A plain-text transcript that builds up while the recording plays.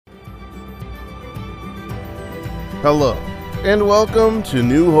Hello, and welcome to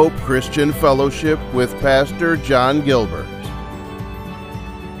New Hope Christian Fellowship with Pastor John Gilbert.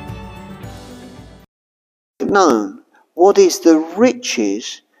 Known what is the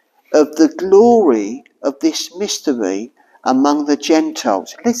riches of the glory of this mystery among the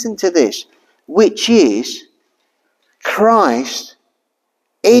Gentiles. Listen to this, which is Christ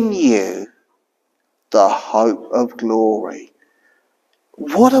in you, the hope of glory.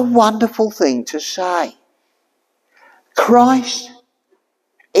 What a wonderful thing to say. Christ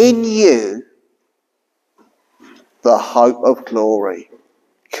in you, the hope of glory.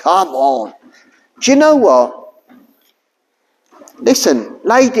 Come on. Do you know what? Listen,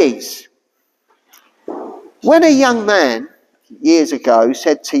 ladies, when a young man years ago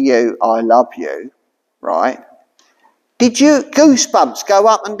said to you, I love you, right? Did you goosebumps go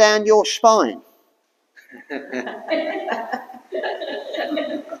up and down your spine?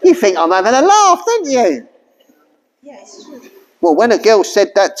 You think I'm having a laugh, don't you? Yes. Well, when a girl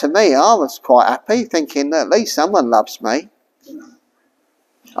said that to me, I was quite happy, thinking that at least someone loves me.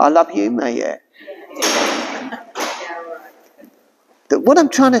 I love you, mate, yeah. But what I'm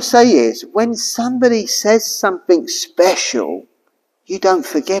trying to say is, when somebody says something special, you don't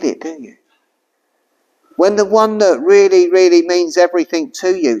forget it, do you? When the one that really, really means everything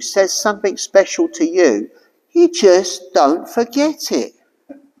to you says something special to you, you just don't forget it.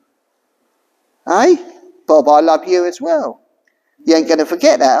 Eh? Bob, I love you as well. You ain't going to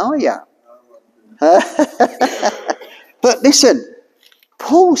forget that, are you? But listen,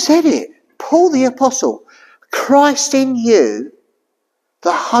 Paul said it. Paul the Apostle. Christ in you,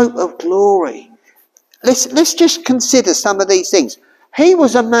 the hope of glory. Let's just consider some of these things. He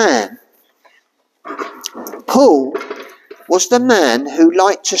was a man. Paul was the man who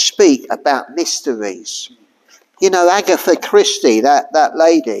liked to speak about mysteries. You know, Agatha Christie, that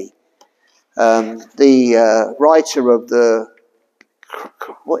lady, the writer of the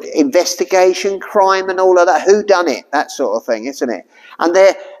investigation, crime and all of that, who done it, that sort of thing, isn't it? And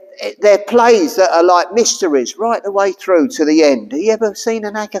they're plays that are like mysteries right the way through to the end. Have you ever seen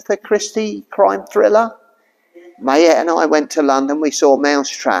an Agatha Christie crime thriller? Mayette and I went to London, we saw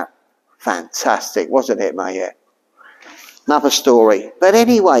Mousetrap. Fantastic, wasn't it, Mayette? Another story. But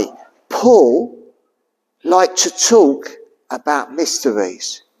anyway, Paul liked to talk about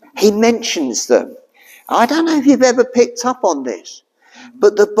mysteries. He mentions them. I don't know if you've ever picked up on this,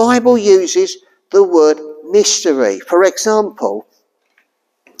 but the Bible uses the word mystery. For example,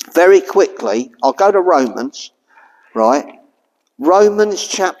 very quickly, I'll go to Romans, right? Romans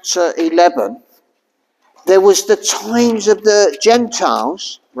chapter 11. There was the times of the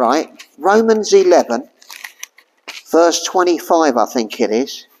Gentiles, right? Romans 11, verse 25, I think it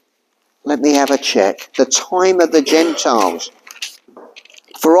is. Let me have a check. The time of the Gentiles.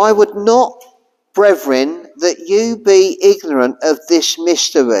 For I would not, brethren, that you be ignorant of this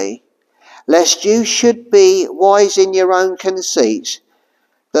mystery, lest you should be wise in your own conceits,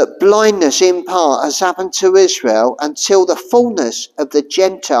 that blindness in part has happened to Israel until the fullness of the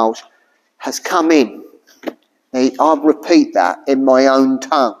Gentiles has come in. I'll repeat that in my own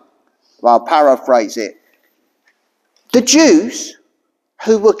tongue. I'll paraphrase it. The Jews,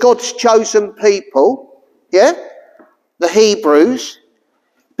 who were God's chosen people, yeah, the Hebrews,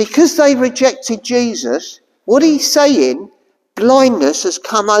 because they rejected Jesus, what he's saying, blindness has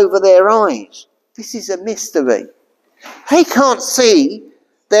come over their eyes. This is a mystery. They can't see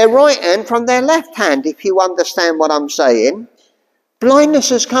their right hand from their left hand, if you understand what I'm saying. Blindness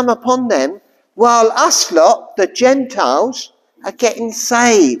has come upon them, while us lot, the Gentiles, are getting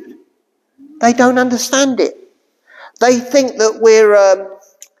saved. They don't understand it. They think that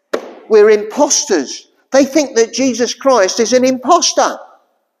we're imposters. They think that Jesus Christ is an imposter.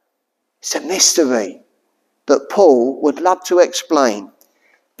 It's a mystery that Paul would love to explain.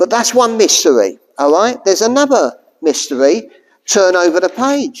 But that's one mystery, all right? There's another mystery. Turn over the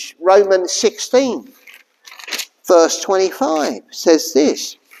page. Romans 16, verse 25 says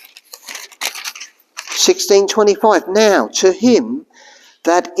this. 16:25. Now to him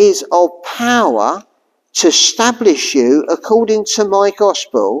that is of power to establish you according to my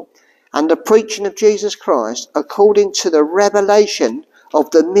gospel and the preaching of Jesus Christ, according to the revelation of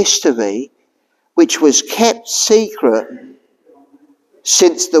the mystery which was kept secret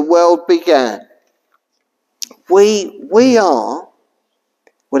since the world began. We are,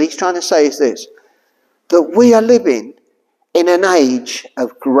 what he's trying to say is this, that we are living in an age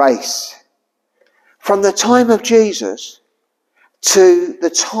of grace. From the time of Jesus to the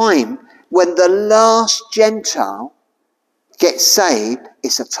time when the last Gentile gets saved,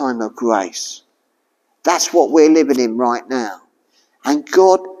 it's a time of grace. That's what we're living in right now. And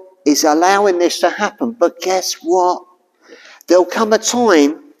God is allowing this to happen. But guess what? There'll come a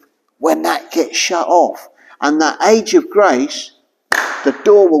time when that gets shut off. And that age of grace, the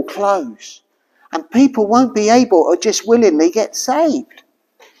door will close. And people won't be able to just willingly get saved.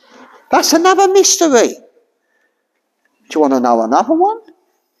 That's another mystery. Do you want to know another one?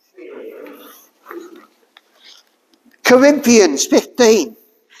 Corinthians 15.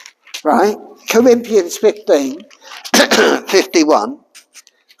 Right? Corinthians 15, 51.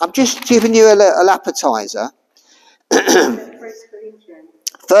 I'm just giving you a little appetizer. 1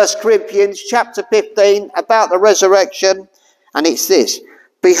 Corinthians chapter 15, about the resurrection. And it's this.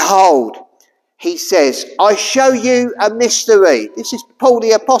 Behold, he says, I show you a mystery. This is Paul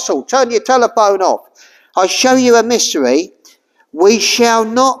the Apostle. Turn your telephone off. I show you a mystery. We shall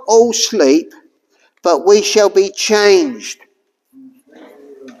not all sleep, but we shall be changed.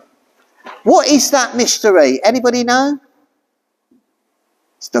 What is that mystery? Anybody know?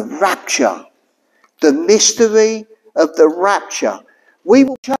 It's the rapture. The mystery of the rapture. We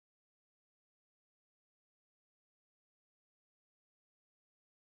will change.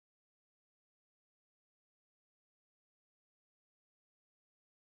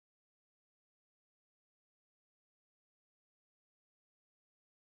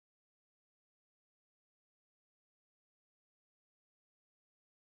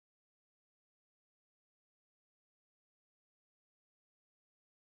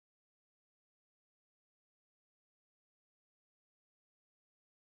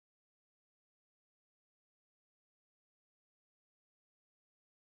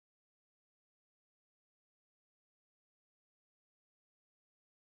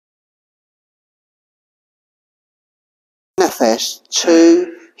 Manifest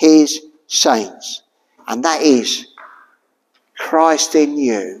to his saints, and that is Christ in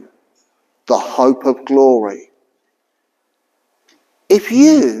you, the hope of glory. If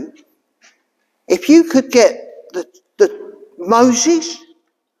you could get the Moses,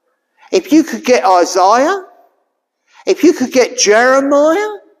 if you could get Isaiah, if you could get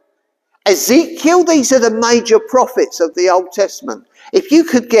Jeremiah, Ezekiel, these are the major prophets of the Old Testament. If you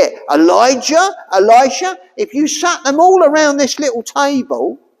could get Elijah, Elisha, if you sat them all around this little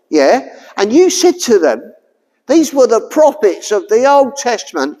table, yeah, and you said to them, these were the prophets of the Old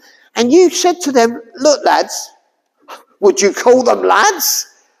Testament, and you said to them, look lads, would you call them lads?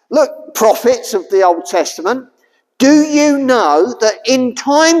 Look, prophets of the Old Testament, do you know that in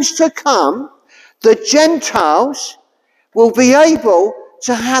times to come, the Gentiles will be able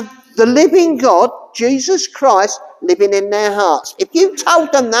to have the living God, Jesus Christ, living in their hearts? If you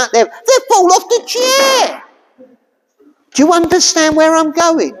told them that, they'd fall off the chair. Do you understand where I'm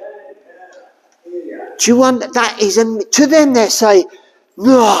going? That is, to them they say,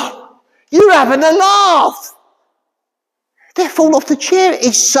 no, you're having a laugh. They fall off the chair.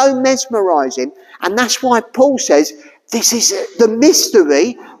 It's so mesmerising. And that's why Paul says, this is the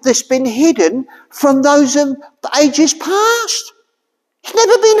mystery that's been hidden from those of ages past. It's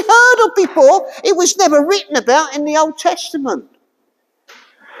never been heard of before. It was never written about in the Old Testament.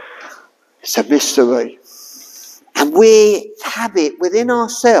 It's a mystery. And we have it within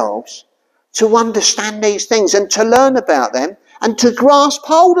ourselves to understand these things and to learn about them and to grasp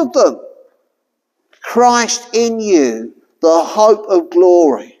hold of them. Christ in you, the hope of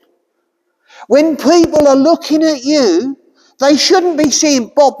glory. When people are looking at you, they shouldn't be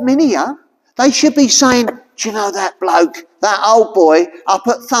seeing Bob Minier. They should be saying, do you know that bloke, that old boy up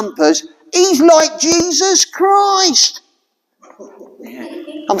at Thumpers? He's like Jesus Christ.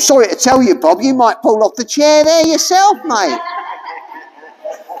 I'm sorry to tell you, Bob, you might fall off the chair there yourself, mate.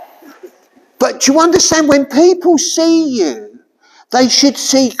 But do you understand, when people see you, they should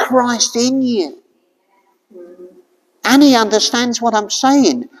see Christ in you. And he understands what I'm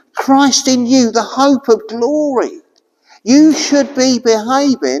saying. Christ in you, the hope of glory. You should be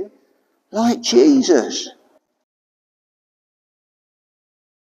behaving like Jesus.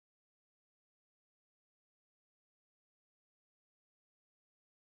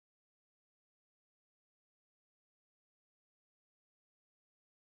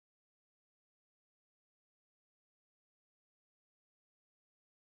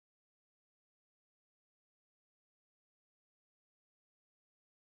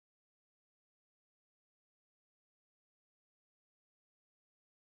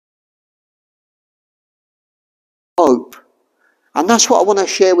 Hope. And that's what I want to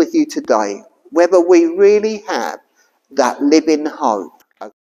share with you today. Whether we really have that living hope.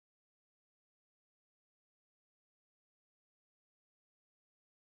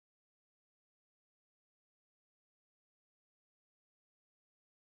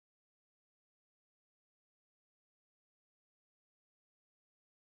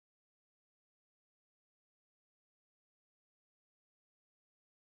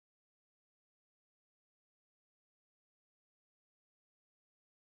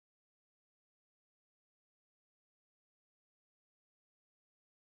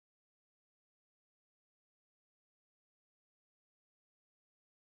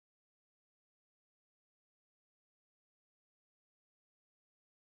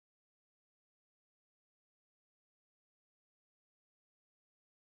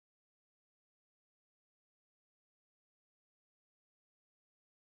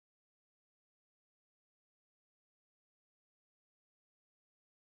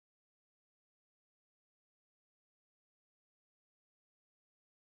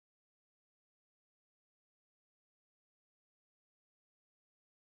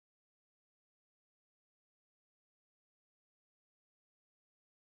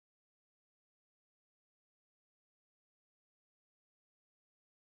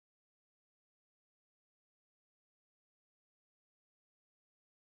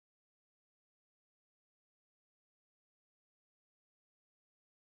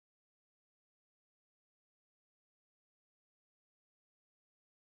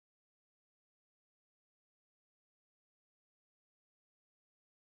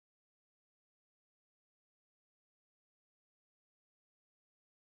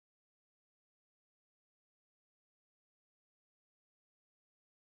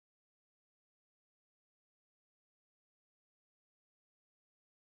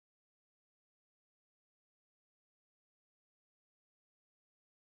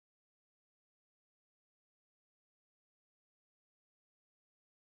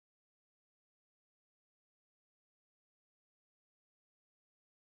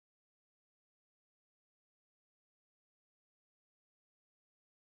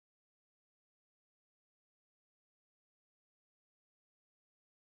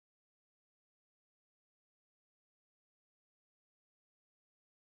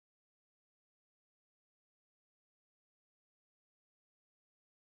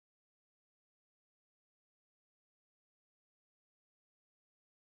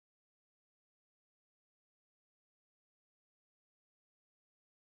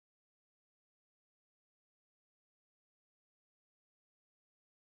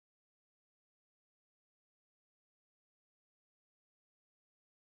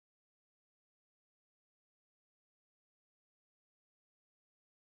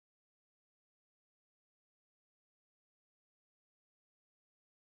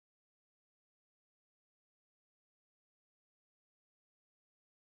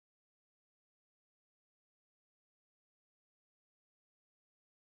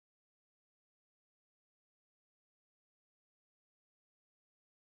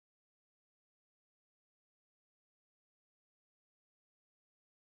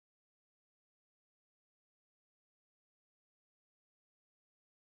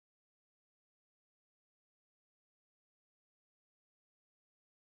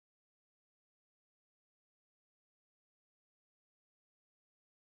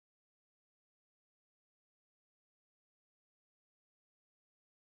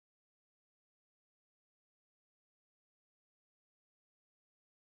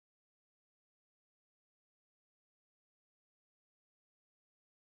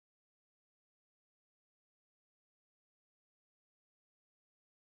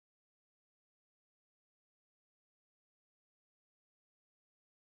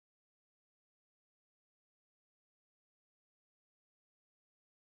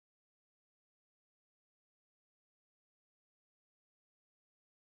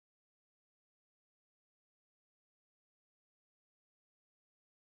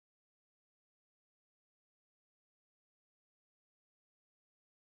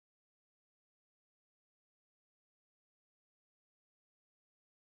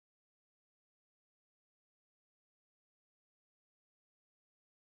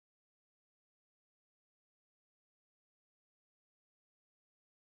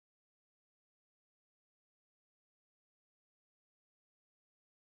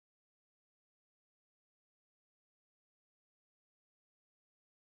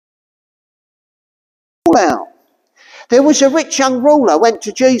 out. There was a rich young ruler went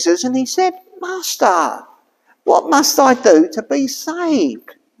to Jesus and he said, Master, what must I do to be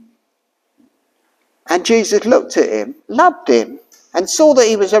saved? And Jesus looked at him, loved him, and saw that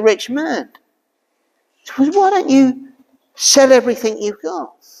he was a rich man. He said, why don't you sell everything you've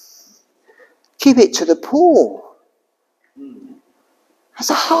got? Give it to the poor. That's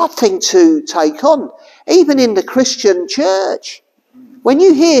a hard thing to take on, even in the Christian church. When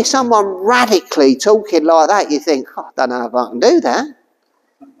you hear someone radically talking like that, you think, I don't know if I can do that.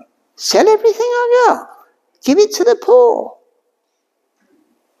 Sell everything I got. Give it to the poor.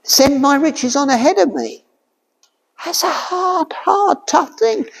 Send my riches on ahead of me. That's a hard, tough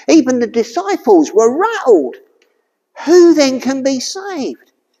thing. Even the disciples were rattled. Who then can be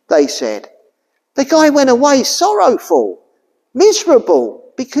saved? They said. The guy went away sorrowful,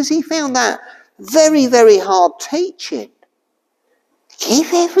 miserable, because he found that very, very hard teaching.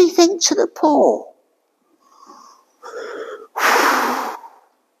 Give everything to the poor. I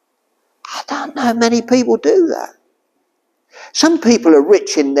don't know many people do that. Some people are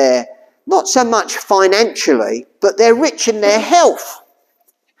rich in their, not so much financially, but they're rich in their health.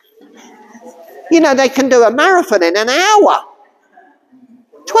 You know, they can do a marathon in an hour.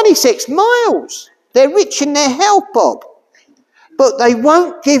 26 miles. They're rich in their health, Bob. But they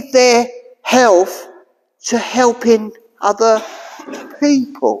won't give their health to helping other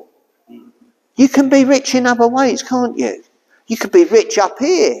people. You can be rich in other ways, can't you? You could be rich up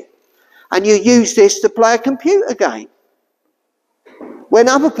here and you use this to play a computer game when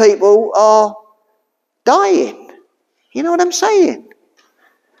other people are dying. You know what I'm saying?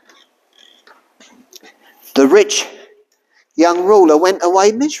 The rich young ruler went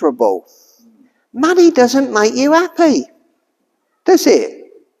away miserable. Money doesn't make you happy, does it?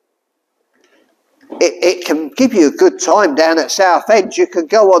 It can give you a good time down at Southend. You can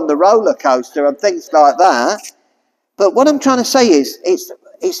go on the roller coaster and things like that. But what I'm trying to say is,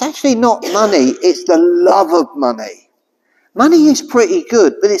 it's actually not money, it's the love of money. Money is pretty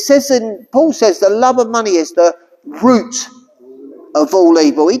good, but it says Paul says the love of money is the root of all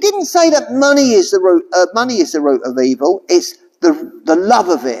evil. He didn't say that money is the root of evil. It's the love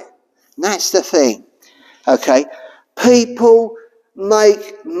of it. And that's the thing. Okay? People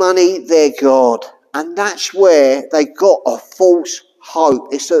make money their God. And that's where they got a false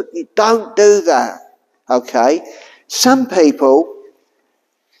hope. It's that you don't do that. Okay? Some people,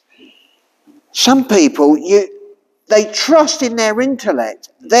 they trust in their intellect.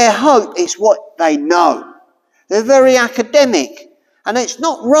 Their hope is what they know. They're very academic. And it's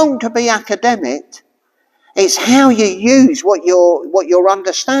not wrong to be academic. It's how you use what you're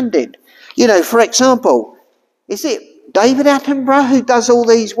understanding. You know, for example, is it David Attenborough who does all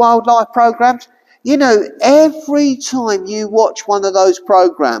these wildlife programs? You know, every time you watch one of those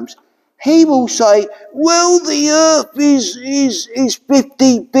programs, he will say, well, the earth is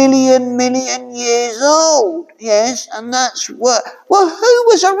 50 billion million years old. Yes, and that's what... Well, who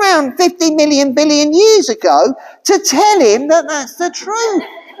was around 50 million billion years ago to tell him that that's the truth?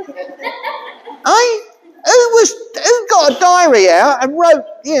 Who got a diary out and wrote,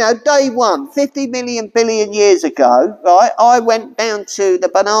 you know, day one, 50 million billion years ago, right, I went down to the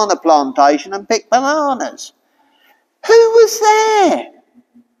banana plantation and picked bananas. Who was there?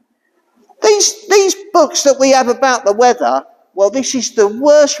 These books that we have about the weather, well, this is the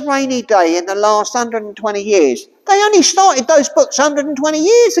worst rainy day in the last 120 years. They only started those books 120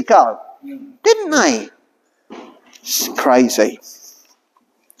 years ago, didn't they? It's crazy.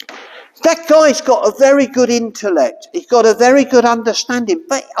 That guy's got a very good intellect. He's got a very good understanding,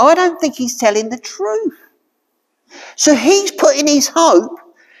 but I don't think he's telling the truth. So he's putting his hope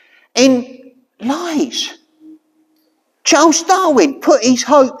in lies. Charles Darwin put his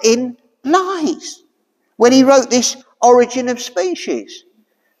hope in lies when he wrote this Origin of Species,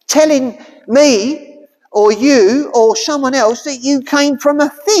 telling me or you or someone else that you came from a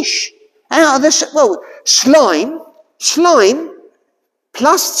fish out of the... Well, slime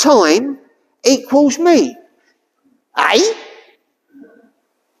plus time equals me. Eh?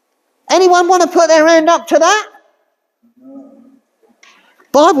 Anyone want to put their hand up to that?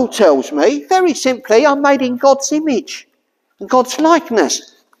 Bible tells me, very simply, I'm made in God's image and God's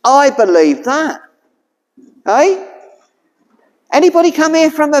likeness. I believe that. Eh? Anybody come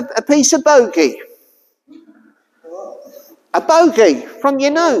here from a piece of bogey? A bogey from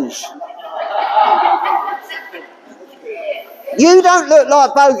your nose? You don't look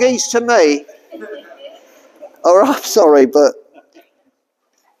like bogeys to me. Or I'm sorry, but...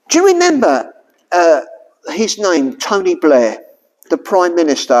 Do you remember his name, Tony Blair, the Prime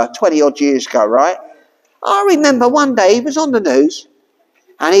Minister, 20 odd years ago, right? I remember one day he was on the news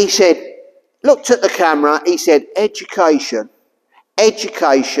and he said, looked at the camera, he said, education,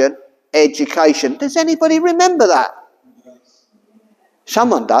 education, education. Does anybody remember that?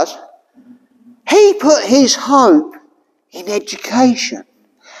 Someone does. He put his hope in education.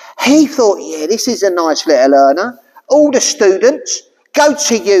 He thought, yeah, this is a nice little earner. All the students go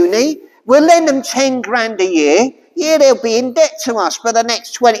to uni. We'll lend them 10 grand a year. Yeah, they'll be in debt to us for the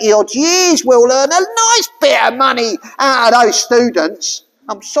next 20 odd years. We'll earn a nice bit of money out of those students.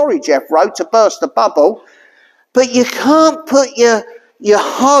 I'm sorry, Jeff Rowe, to burst the bubble, but you can't put your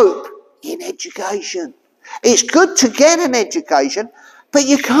hope in education. It's good to get an education, but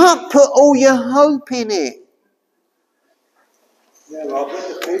you can't put all your hope in it. Yeah, well, I bet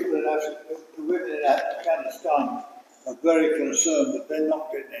the people the women in Afghanistan are very concerned that they're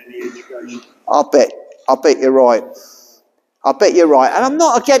not getting any education. I bet you're right. I bet you're right. And I'm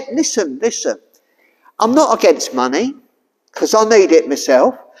not against, listen. I'm not against money, because I need it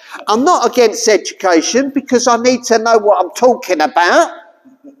myself. I'm not against education, because I need to know what I'm talking about.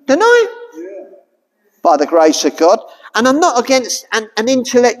 Don't I? Yeah. By the grace of God. And I'm not against an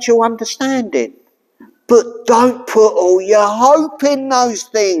intellectual understanding. But don't put all your hope in those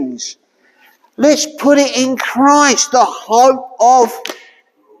things. Let's put it in Christ, the hope of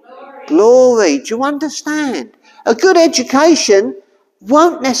glory. Do you understand? A good education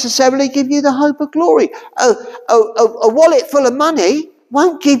won't necessarily give you the hope of glory. A wallet full of money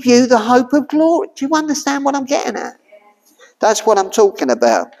won't give you the hope of glory. Do you understand what I'm getting at? That's what I'm talking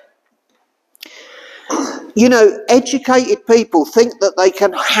about. You know, educated people think that they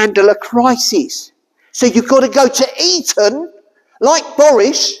can handle a crisis. So you've got to go to Eton, like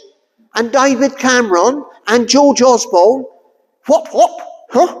Boris and David Cameron and George Osborne, what,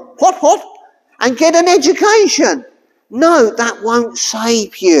 and get an education. No, that won't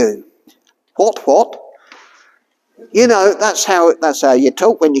save you. What? You know, that's how you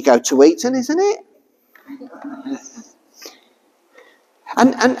talk when you go to Eton, isn't it?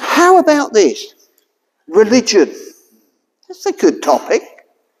 And how about this? Religion. That's a good topic.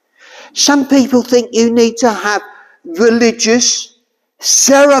 Some people think you need to have religious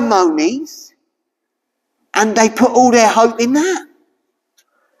ceremonies and they put all their hope in that.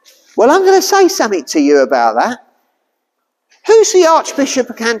 Well, I'm going to say something to you about that. Who's the Archbishop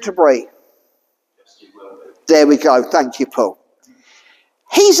of Canterbury? There we go. Thank you, Paul.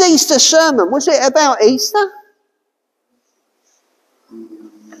 His Easter sermon, was it about Easter?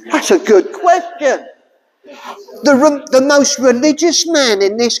 That's a good question. The most religious man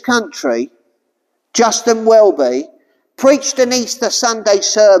in this country, Justin Welby, preached an Easter Sunday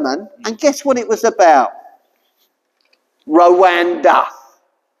sermon, and guess what it was about? Rwanda.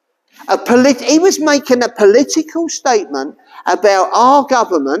 He was making a political statement about our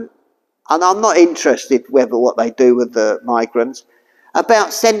government, and I'm not interested whether what they do with the migrants,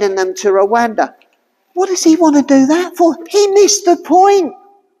 about sending them to Rwanda. What does he want to do that for? He missed the point.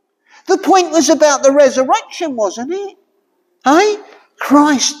 The point was about the resurrection, wasn't it? Eh?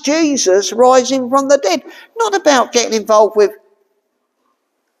 Christ Jesus rising from the dead. Not about getting involved with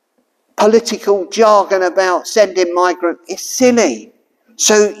political jargon about sending migrants. It's silly.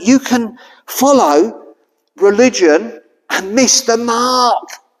 So you can follow religion and miss the mark.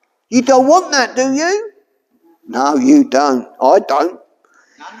 You don't want that, do you? No, you don't. I don't.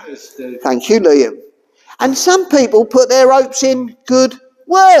 Thank you, Liam. And some people put their hopes in good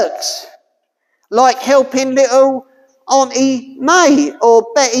works, like helping little Auntie May or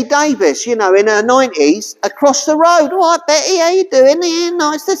Betty Davis, you know, in her 90s, across the road. All right, Betty, how you doing? Yeah,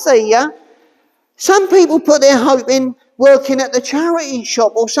 nice to see you. Some people put their hope in working at the charity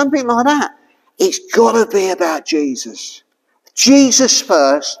shop or something like that. It's got to be about Jesus. Jesus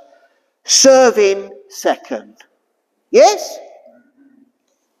first, serving second. Yes?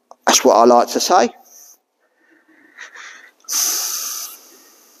 That's what I like to say.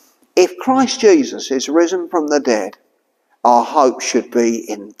 If Christ Jesus is risen from the dead, our hope should be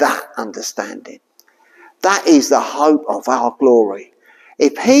in that understanding. That is the hope of our glory.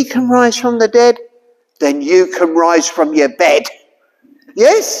 If he can rise from the dead, then you can rise from your bed.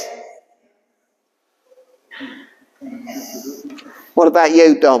 Yes? What about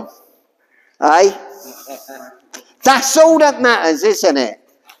you, Dom? Eh? That's all that matters, isn't it?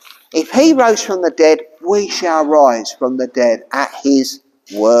 If he rose from the dead, we shall rise from the dead at his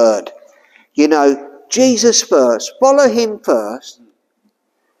word. You know, Jesus first, follow him first,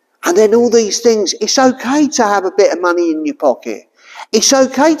 and then all these things. It's okay to have a bit of money in your pocket. It's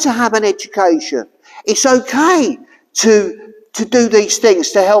okay to have an education. It's okay to do these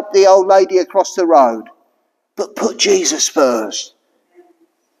things to help the old lady across the road. But put Jesus first.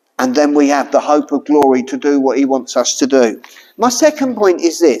 And then we have the hope of glory to do what he wants us to do. My second point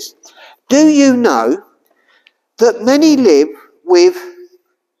is this. Do you know that many live with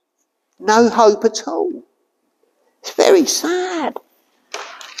no hope at all? It's very sad.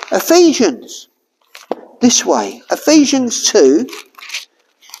 Ephesians, this way. Ephesians 2,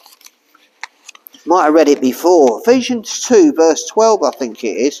 might have read it before. Ephesians 2 verse 12 I think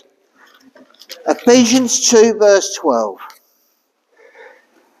it is. Ephesians 2 verse 12.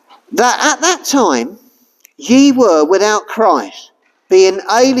 That at that time ye were without Christ, being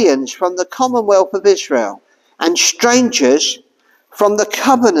aliens from the commonwealth of Israel, and strangers from the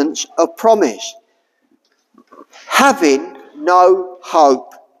covenants of promise, having no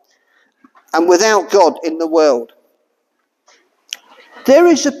hope, and without God in the world. There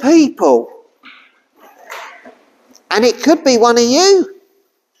is a people, and it could be one of you.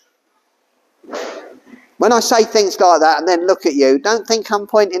 When I say things like that and then look at you, don't think I'm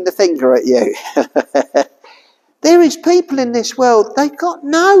pointing the finger at you. There is people in this world, they've got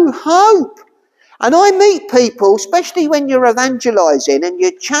no hope. And I meet people, especially when you're evangelising and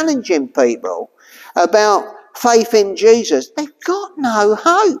you're challenging people about faith in Jesus, they've got no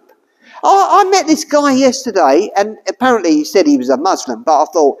hope. I met this guy yesterday, and apparently he said he was a Muslim, but I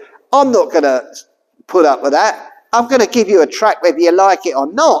thought, I'm not going to put up with that. I'm going to give you a track whether you like it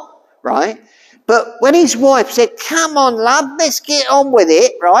or not, right? But when his wife said, come on, love, let's get on with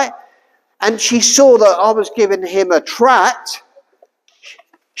it, right? And she saw that I was giving him a tract,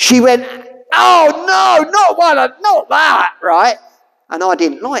 she went, oh no, not that, right? And I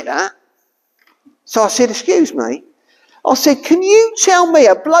didn't like that. So I said, excuse me. I said, can you tell me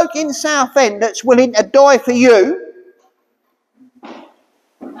a bloke in Southend that's willing to die for you?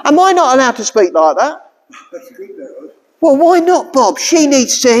 Am I not allowed to speak like that? Well, why not, Bob? She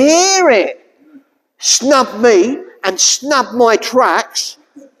needs to hear it. Snub me and snub my tracks.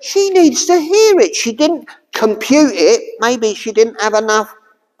 She needs to hear it. She didn't compute it. Maybe she didn't have enough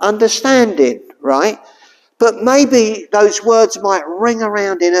understanding, right? But maybe those words might ring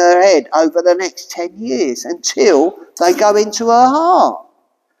around in her head over the next 10 years until they go into her heart.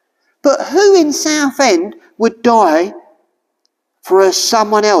 But who in Southend would die for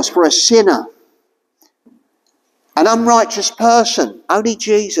someone else, for a sinner? An unrighteous person, only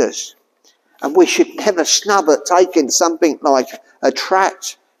Jesus. And we should never snub at taking something like a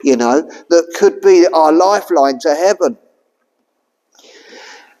tract, that could be our lifeline to heaven.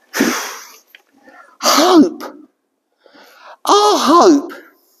 Hope. Our hope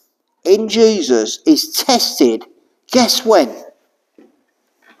in Jesus is tested, guess when?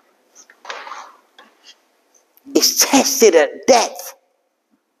 It's tested at death.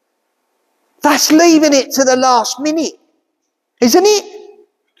 That's leaving it to the last minute, isn't it?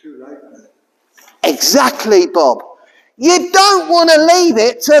 Too late, man. Exactly, Bob. You don't want to leave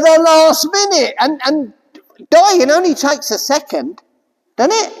it to the last minute. And dying only takes a second,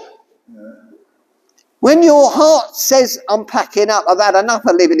 doesn't it? Yeah. When your heart says, I'm packing up, I've had enough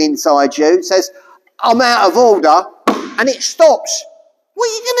of living inside you, it says, I'm out of order, and it stops. What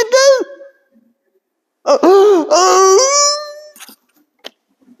are you going to do?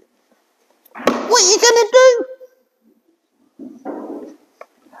 What are you going to do?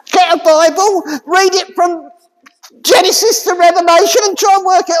 Get a Bible, read it from Genesis to Revelation and try and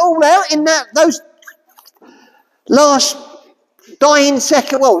work it all out in those last dying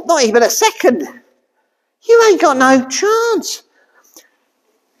second. Well, not even a second. You ain't got no chance.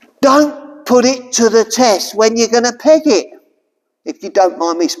 Don't put it to the test when you're going to peg it. If you don't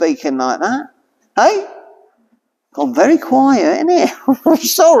mind me speaking like that. Hey? Gone very quiet, isn't it? I'm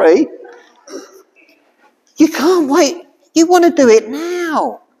sorry. You can't wait. You want to do it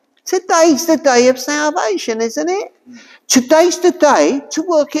now. Today's the day of salvation, isn't it? Today's the day to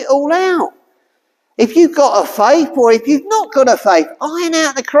work it all out. If you've got a faith or if you've not got a faith, iron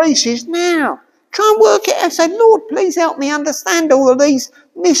out the creases now. Try and work it out. Say, Lord, please help me understand all of these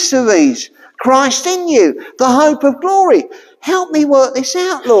mysteries. Christ in you, the hope of glory. Help me work this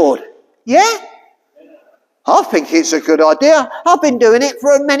out, Lord. Yeah? I think it's a good idea. I've been doing it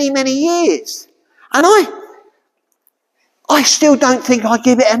for many, many years. And I still don't think I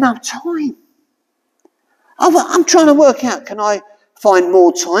give it enough time. I'm trying to work out, can I find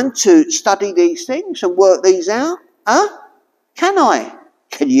more time to study these things and work these out? Can I?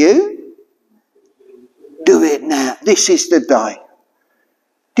 Can you? Do it now. This is the day.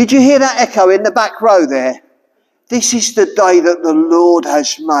 Did you hear that echo in the back row there? This is the day that the Lord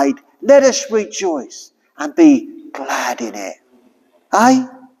has made. Let us rejoice and be glad in it. Eh?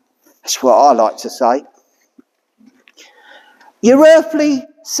 That's what I like to say. Your earthly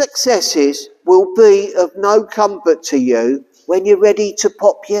successes will be of no comfort to you when you're ready to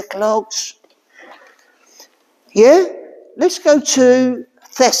pop your clogs. Yeah? Let's go to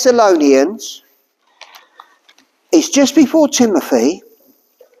Thessalonians. It's just before Timothy.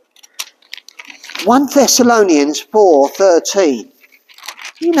 1 Thessalonians 4:13.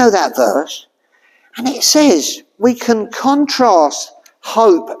 You know that verse. And it says we can contrast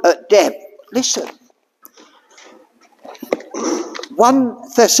hope at depth. Listen. 1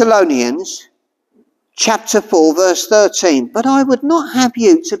 Thessalonians chapter 4 verse 13. But I would not have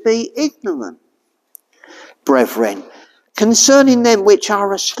you to be ignorant, brethren, concerning them which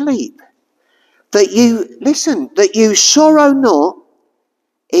are asleep, that you sorrow not,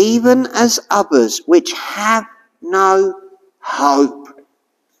 even as others which have no hope.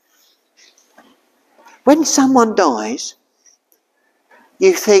 When someone dies,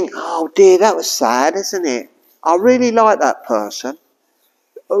 you think, oh dear, that was sad, isn't it? I really like that person.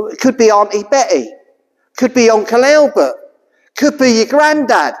 It could be Auntie Betty, could be Uncle Albert, could be your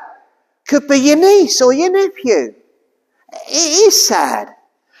granddad, could be your niece or your nephew. It is sad.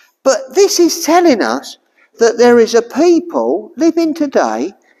 But this is telling us that there is a people living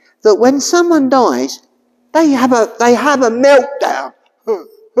today that when someone dies, they have a meltdown.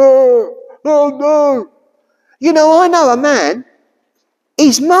 Oh no. You know, I know a man,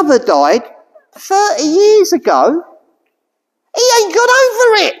 his mother died 30 years ago. He ain't got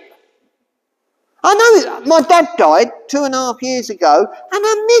over it. I know my dad died 2.5 years ago and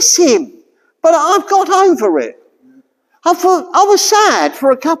I miss him, but I've got over it. I was sad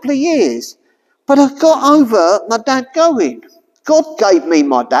for a couple of years, but I got over my dad going. God gave me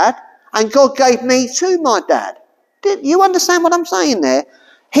my dad, and God gave me to my dad. You understand what I'm saying there?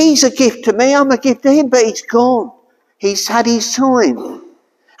 He's a gift to me, I'm a gift to him, but he's gone. He's had his time,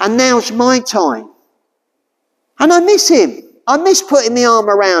 and now's my time. And I miss him. I miss putting my arm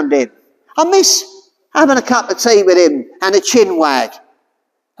around him. I miss having a cup of tea with him and a chin wag.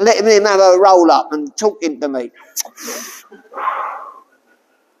 Letting him have a roll up and talking to me.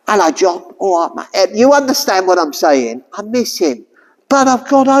 Hello, John. All right, mate. You understand what I'm saying? I miss him. But I've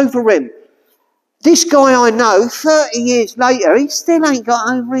got over him. This guy I know, 30 years later, he still ain't got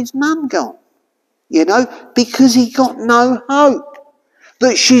over his mum gone. You know, because he got no hope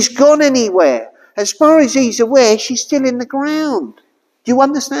that she's gone anywhere. As far as he's aware, she's still in the ground. Do you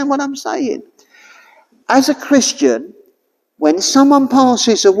understand what I'm saying? As a Christian, when someone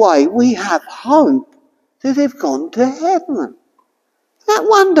passes away, we have hope that they've gone to heaven. Isn't that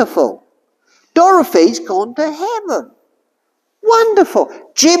wonderful? Dorothy's gone to heaven. Wonderful.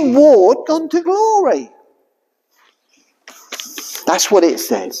 Jim Ward gone to glory. That's what it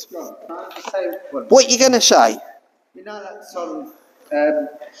says. What are you going to say? You know that song,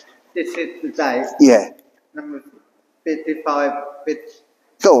 This Is the Day? Yeah. Number 55, bit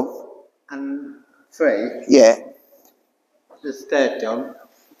Go on. and 3. Yeah. Just there, John.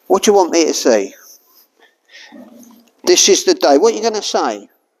 What do you want me to say? This is the day. What are you going to say?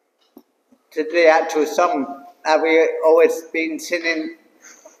 To the actual song that we always been singing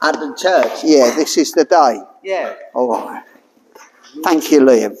at the church. Yeah, this is the day. Yeah. All right. Thank you,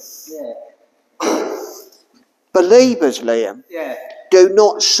 Liam. Yeah. Believers, Liam, Yeah. do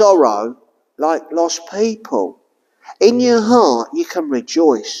not sorrow like lost people. In your heart, you can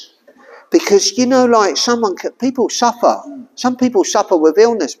rejoice. Because, you know, like people suffer. Some people suffer with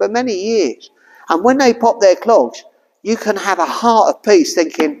illness for many years. And when they pop their clogs, you can have a heart of peace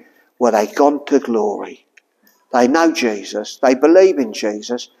thinking, well, they've gone to glory. They know Jesus. They believe in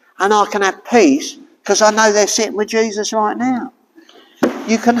Jesus. And I can have peace because I know they're sitting with Jesus right now.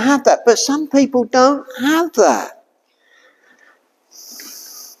 You can have that. But some people don't have that.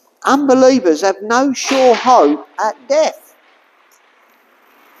 Unbelievers have no sure hope at death.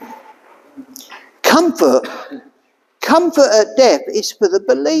 Comfort at death is for the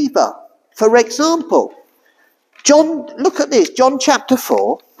believer. For example, look at this, John chapter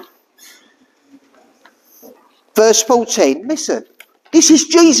 4, verse 14. Listen, this is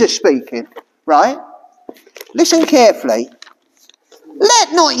Jesus speaking, right? Listen carefully.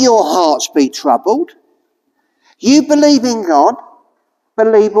 Let not your hearts be troubled. You believe in God,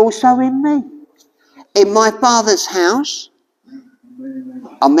 believe also in me. In my Father's house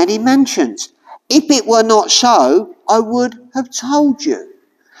are many mansions. If it were not so, I would have told you.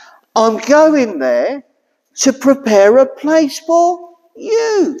 I'm going there to prepare a place for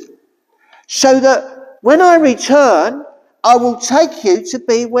you, so that when I return, I will take you to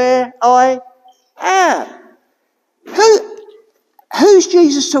be where I am. Who's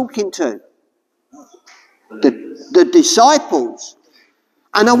Jesus talking to? The disciples.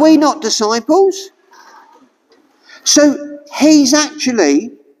 And are we not disciples? So he's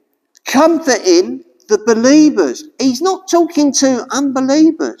actually comforting the believers. He's not talking to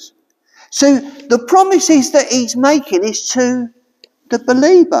unbelievers. So the promises that he's making is to the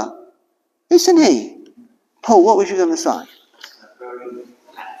believer, isn't he? Paul, what was you going to say?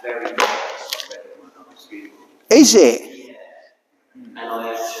 Very Is it? yeah. And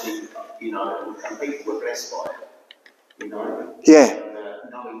I actually, and people were blessed by it, Yeah,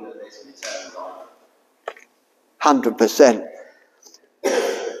 knowing that there's an eternal life. 100%.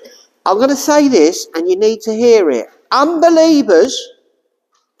 I'm going to say this, and you need to hear it. Unbelievers,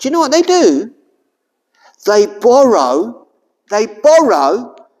 do you know what they do? They borrow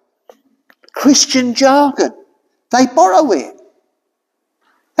Christian jargon. They borrow it.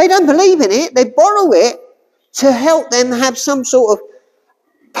 They don't believe in it. They borrow it to help them have some sort of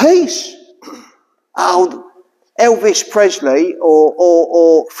peace. Oh, Elvis Presley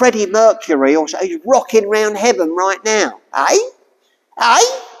or Freddie Mercury or he's rocking round heaven right now. Eh?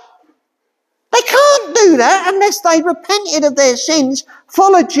 They can't do that unless they repented of their sins,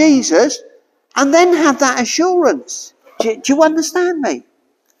 followed Jesus, and then have that assurance. Do you understand me?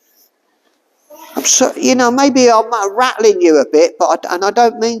 I'm so, maybe I'm rattling you a bit, and I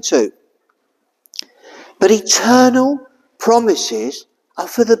don't mean to. But eternal promises are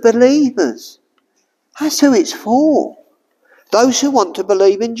for the believers. That's who it's for. Those who want to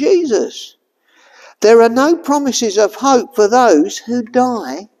believe in Jesus. There are no promises of hope for those who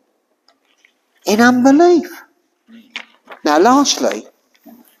die in unbelief. Now, lastly,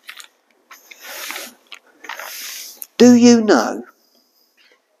 do you know,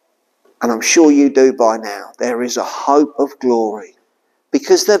 and I'm sure you do by now, there is a hope of glory.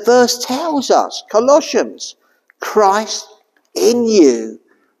 Because the verse tells us, Colossians, Christ in you,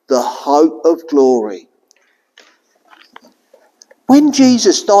 the hope of glory. When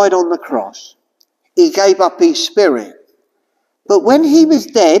Jesus died on the cross, he gave up his spirit. But when he was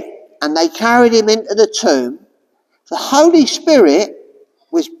dead and they carried him into the tomb, the Holy Spirit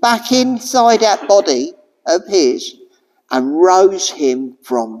was back inside that body of his and rose him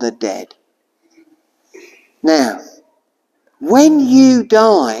from the dead. Now, when you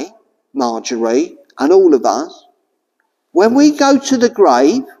die, Marjorie, and all of us, when we go to the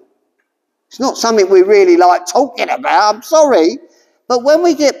grave, it's not something we really like talking about, I'm sorry, but when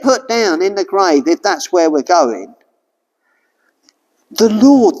we get put down in the grave, if that's where we're going, the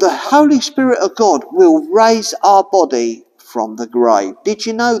Lord, the Holy Spirit of God, will raise our body from the grave. Did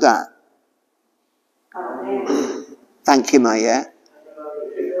you know that? Thank you, mate, yeah?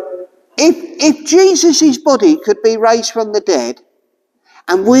 If Jesus' body could be raised from the dead,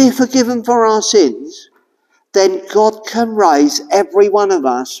 and we're forgiven for our sins, then God can raise every one of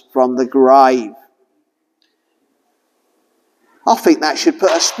us from the grave. I think that should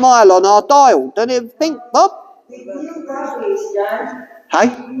put a smile on our dial, don't you think, Bob? With new bodies, John.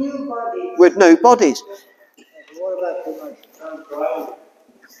 Hey? New bodies. With new bodies. What about cremation?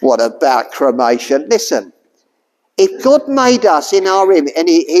 What about cremation? Listen, if God made us in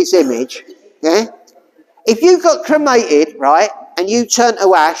his image, yeah? If you got cremated, right, and you turn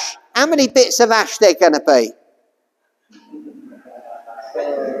to ash, how many bits of ash there going to be?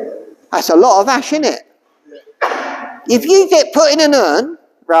 That's a lot of ash, isn't it? If you get put in an urn,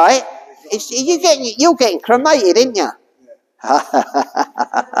 right, you're getting cremated, ain't you?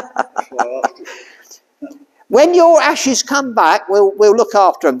 When your ashes come back, we'll look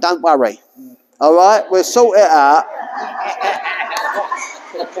after them. Don't worry. All right, we'll sort it out.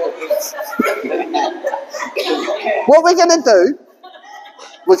 What we're going to do?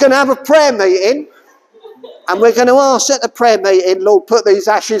 We're going to have a prayer meeting, and we're going to ask at the prayer meeting, Lord, put these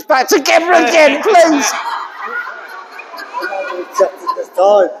ashes back together again, please.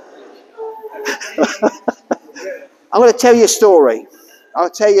 I'm going to tell you a story. I'll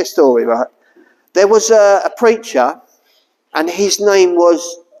tell you a story, right? There was a preacher, and his name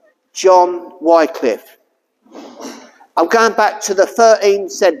was John Wycliffe. I'm going back to the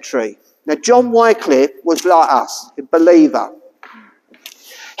 13th century. Now, John Wycliffe was like us, a believer.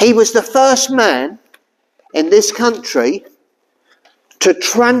 He was the first man in this country to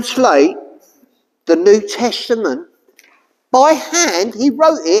translate the New Testament by hand. He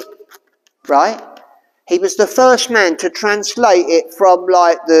wrote it, right? He was the first man to translate it from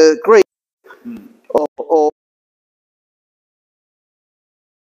like the Greek or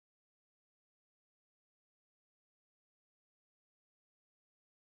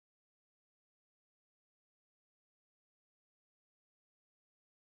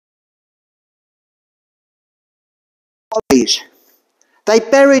bodies. They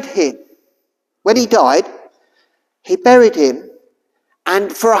buried him. When he died, he buried him,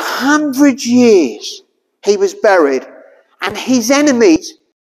 and for 100 years he was buried, and his enemies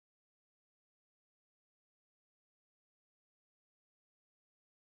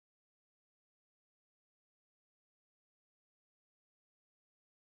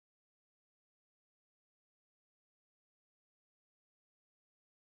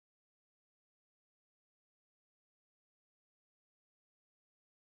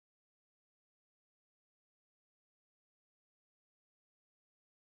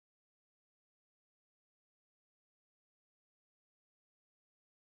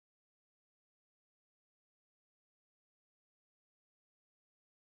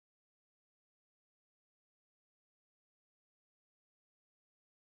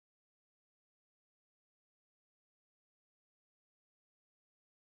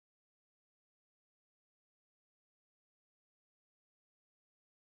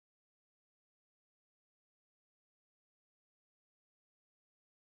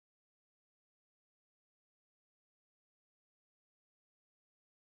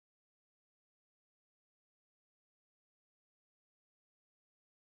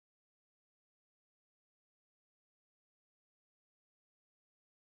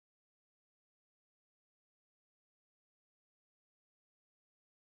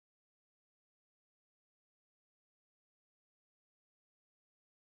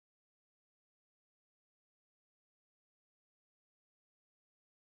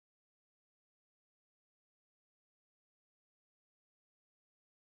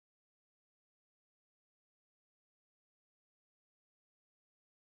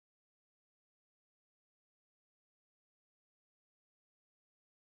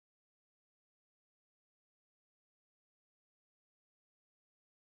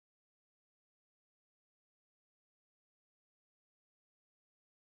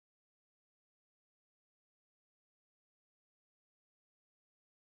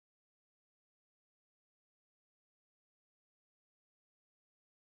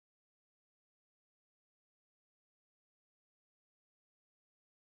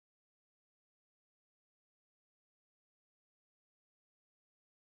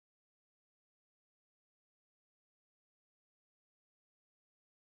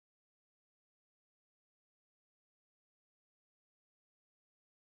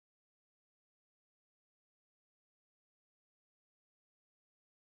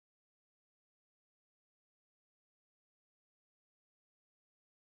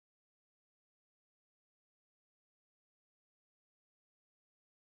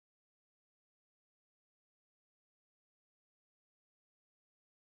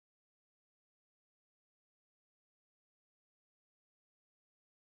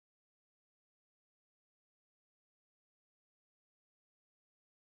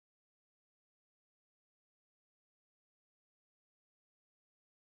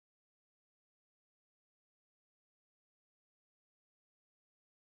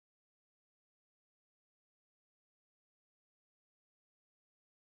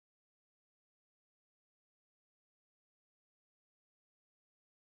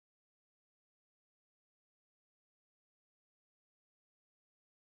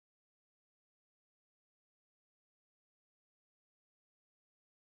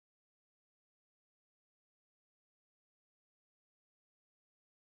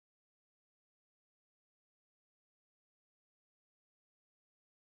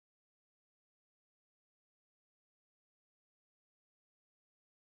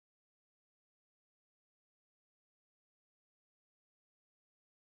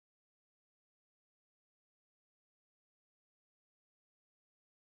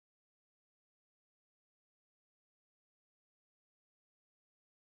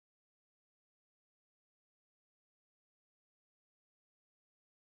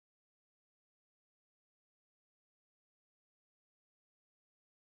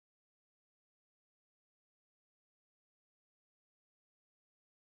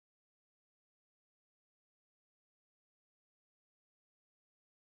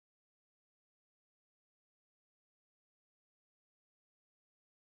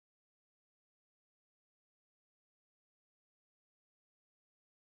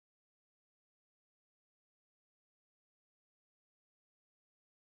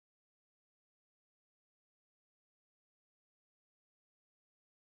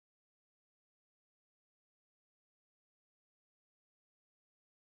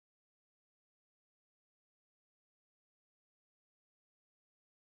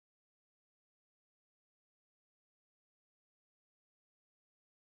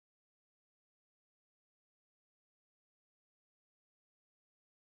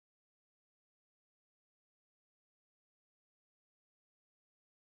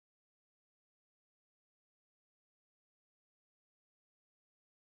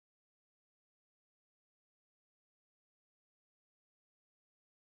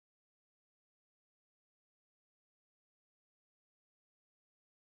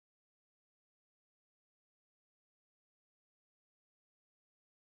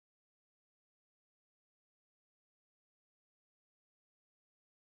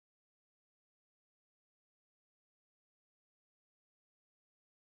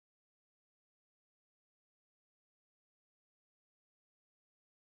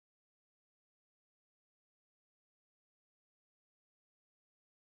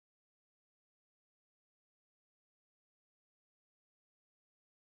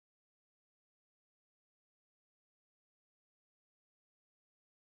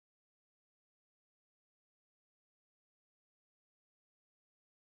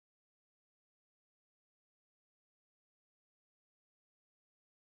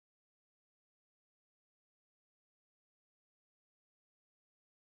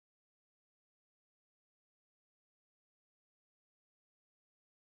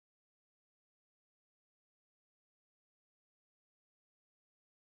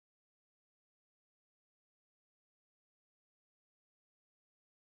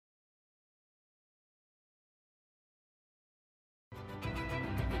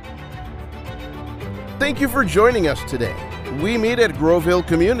Thank you for joining us today. We meet at Grove Hill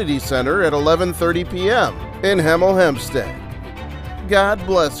Community Center at 11:30 p.m. in Hemel Hempstead. God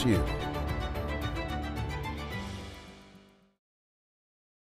bless you.